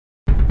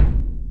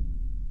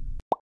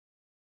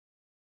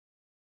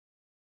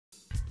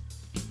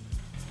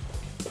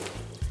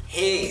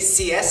Hey,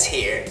 CS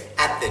here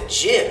at the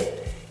gym,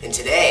 and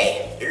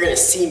today you're gonna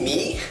see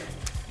me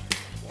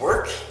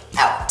work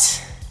out.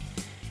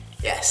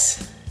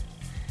 Yes,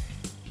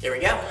 here we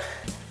go.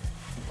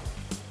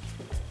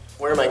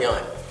 Where am I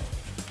going?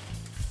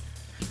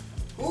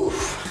 Ooh,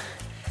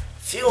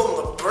 feeling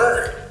the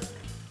burn.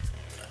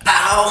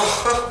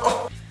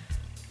 Ow!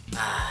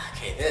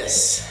 Okay,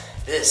 this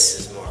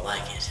is more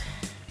like it.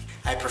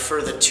 I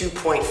prefer the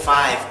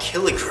 2.5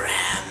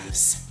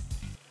 kilograms.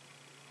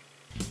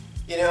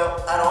 You know,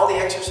 out of all the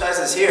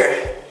exercises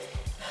here,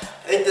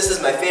 I think this is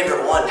my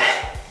favorite one.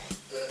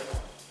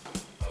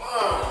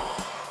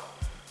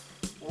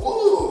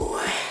 Woo!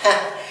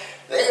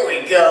 There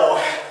we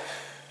go.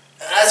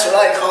 That's what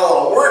I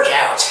call a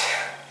workout.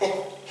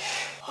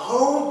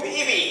 Oh,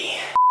 baby.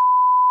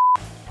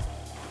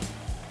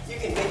 You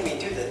can make me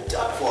do the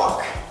duck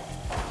walk.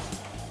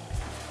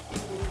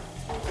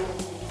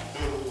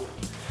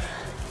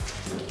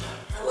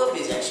 I love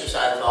these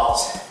exercise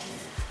balls.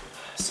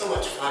 So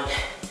much fun.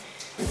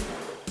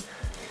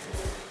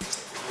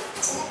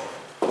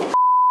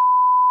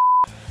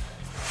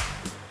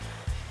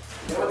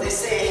 You know what they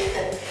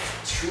say?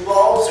 2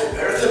 balls are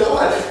better than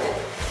 1.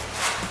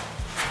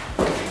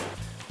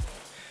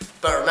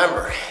 But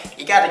remember,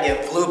 you gotta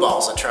give blue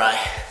balls a try.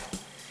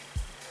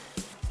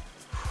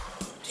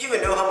 Do you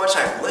even know how much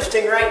I'm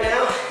lifting right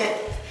now?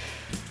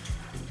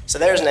 So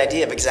there's an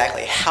idea of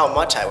exactly how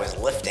much I was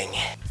lifting.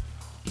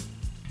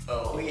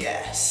 Oh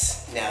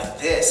yes. Now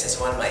this is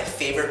one of my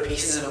favorite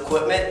pieces of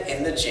equipment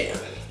in the gym.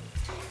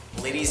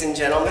 Ladies and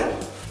gentlemen,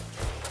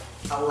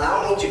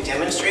 allow me to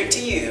demonstrate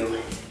to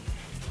you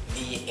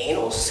the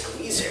anal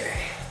squeezer.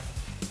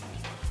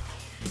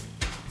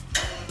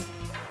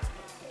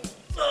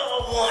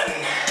 1,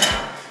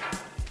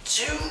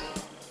 2,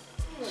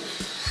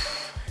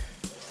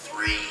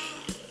 3.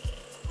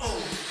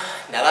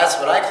 Now that's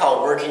what I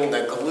call working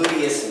the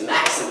gluteus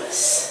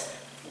maximus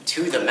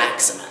to the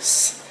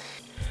maximus.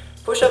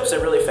 Push-ups are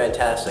really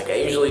fantastic. I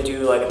usually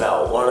do like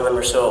about 1 of them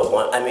or so at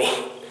once.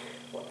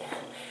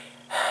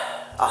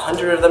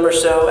 100 of them or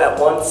so at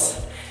once.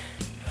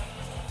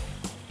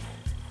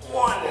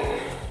 1,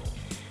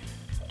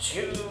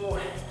 2,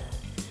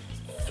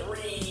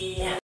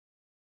 3,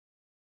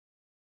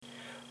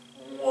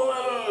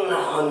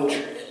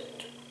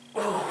 100.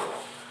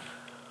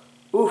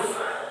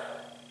 Oof.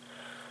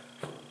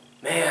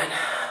 Man,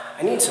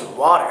 I need some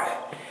water.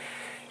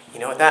 You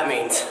know what that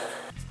means?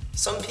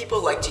 Some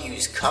people like to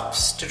use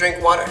cups to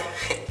drink water.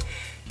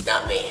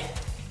 Not me.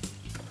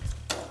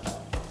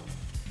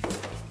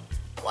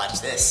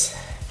 Watch this.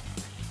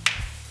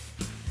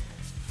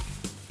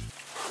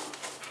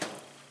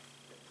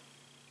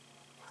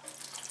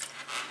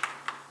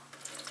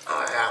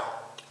 Oh yeah.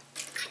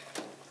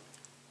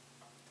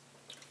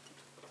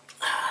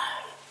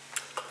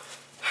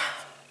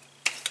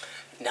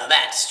 Now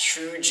that's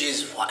true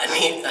jizz water.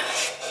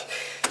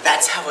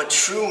 That's how a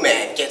true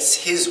man gets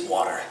his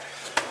water.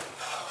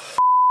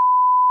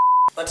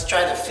 Let's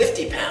try the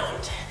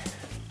 50-pound.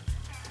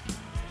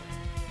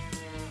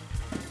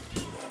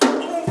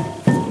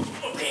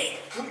 Okay.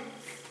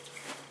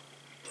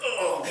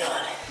 Oh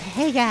God.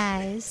 Hey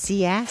guys,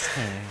 CS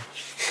here.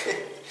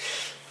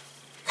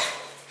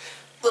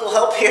 Little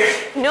help here.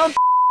 No.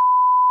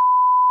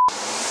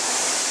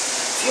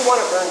 If you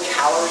want to burn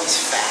calories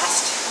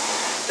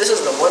fast, this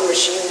is the one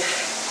machine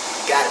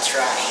you gotta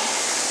try.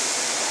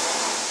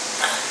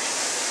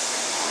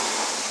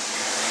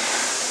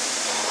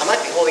 I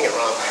might be holding it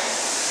wrong.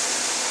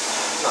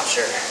 I'm not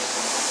sure.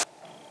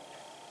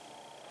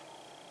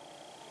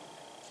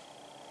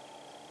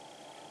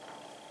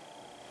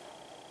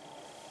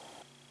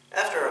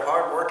 After a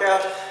hard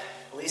workout,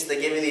 at least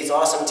they give you these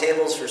awesome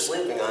tables for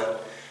sleeping on.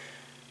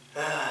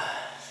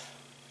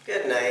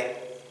 Good night.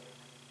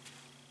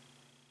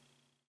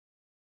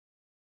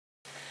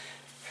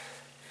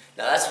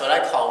 Now that's what I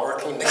call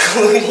working the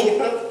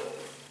gluteus.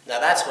 Now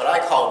that's what I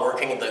call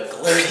working the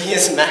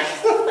gluteus max.